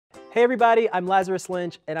Hey everybody, I'm Lazarus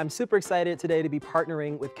Lynch, and I'm super excited today to be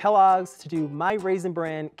partnering with Kellogg's to do my Raisin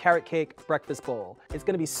Bran carrot cake breakfast bowl. It's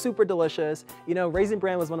gonna be super delicious. You know, Raisin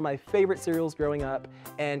Bran was one of my favorite cereals growing up,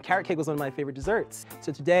 and carrot cake was one of my favorite desserts.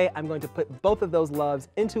 So today, I'm going to put both of those loves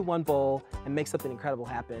into one bowl and make something incredible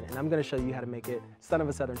happen, and I'm gonna show you how to make it son of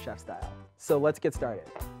a Southern chef style. So let's get started.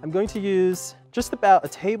 I'm going to use just about a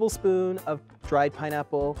tablespoon of dried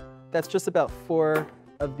pineapple. That's just about 4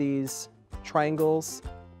 of these triangles.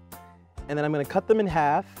 And then I'm gonna cut them in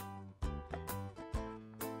half.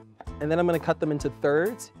 And then I'm gonna cut them into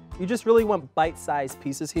thirds. You just really want bite-sized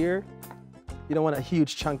pieces here. You don't want a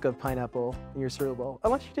huge chunk of pineapple in your cereal bowl,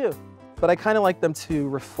 unless you do. But I kinda like them to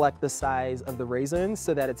reflect the size of the raisins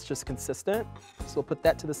so that it's just consistent. So we'll put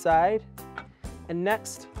that to the side. And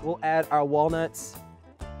next, we'll add our walnuts.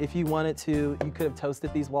 If you wanted to, you could have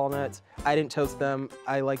toasted these walnuts. I didn't toast them.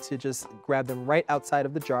 I like to just grab them right outside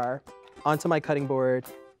of the jar onto my cutting board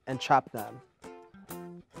and chop them.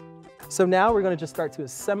 So now we're going to just start to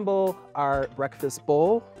assemble our breakfast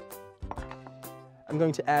bowl. I'm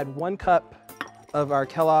going to add 1 cup of our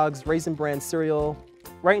Kellogg's Raisin Bran cereal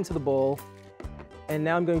right into the bowl. And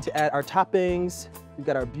now I'm going to add our toppings. We've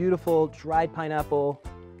got our beautiful dried pineapple.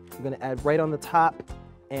 We're going to add right on the top,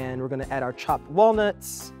 and we're going to add our chopped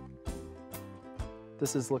walnuts.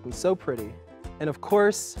 This is looking so pretty. And of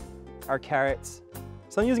course, our carrots.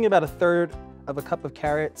 So I'm using about 1/3 of a cup of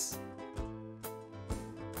carrots,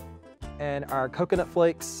 and our coconut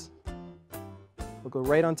flakes will go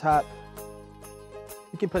right on top.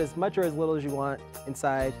 You can put as much or as little as you want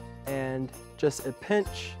inside, and just a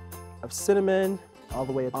pinch of cinnamon all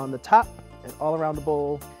the way on the top and all around the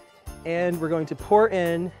bowl. And we're going to pour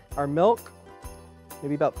in our milk,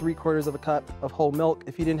 maybe about 3/4 of a cup of whole milk.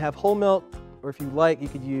 If you didn't have whole milk, or if you like, you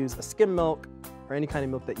could use a skim milk or any kind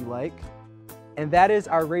of milk that you like. And that is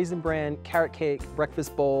our Raisin Bran carrot cake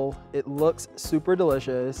breakfast bowl. It looks super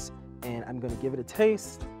delicious, and I'm gonna give it a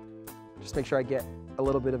taste. Just make sure I get a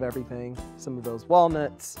little bit of everything. Some of those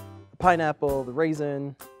walnuts, the pineapple, the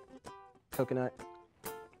raisin, coconut.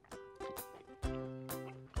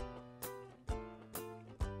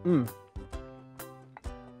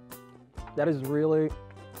 That is really,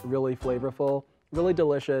 really flavorful, really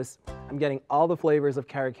delicious. I'm getting all the flavors of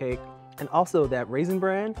carrot cake, and also that Raisin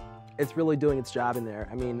Bran. It's really doing its job in there.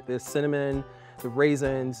 I mean, the cinnamon, the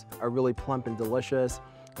raisins are really plump and delicious.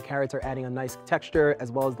 The carrots are adding a nice texture,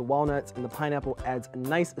 as well as the walnuts, and the pineapple adds a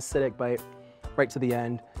nice acidic bite right to the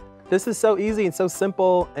end. This is so easy and so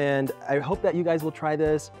simple, and I hope that you guys will try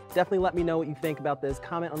this. Definitely let me know what you think about this.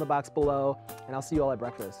 Comment on the box below, and I'll see you all at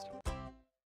breakfast.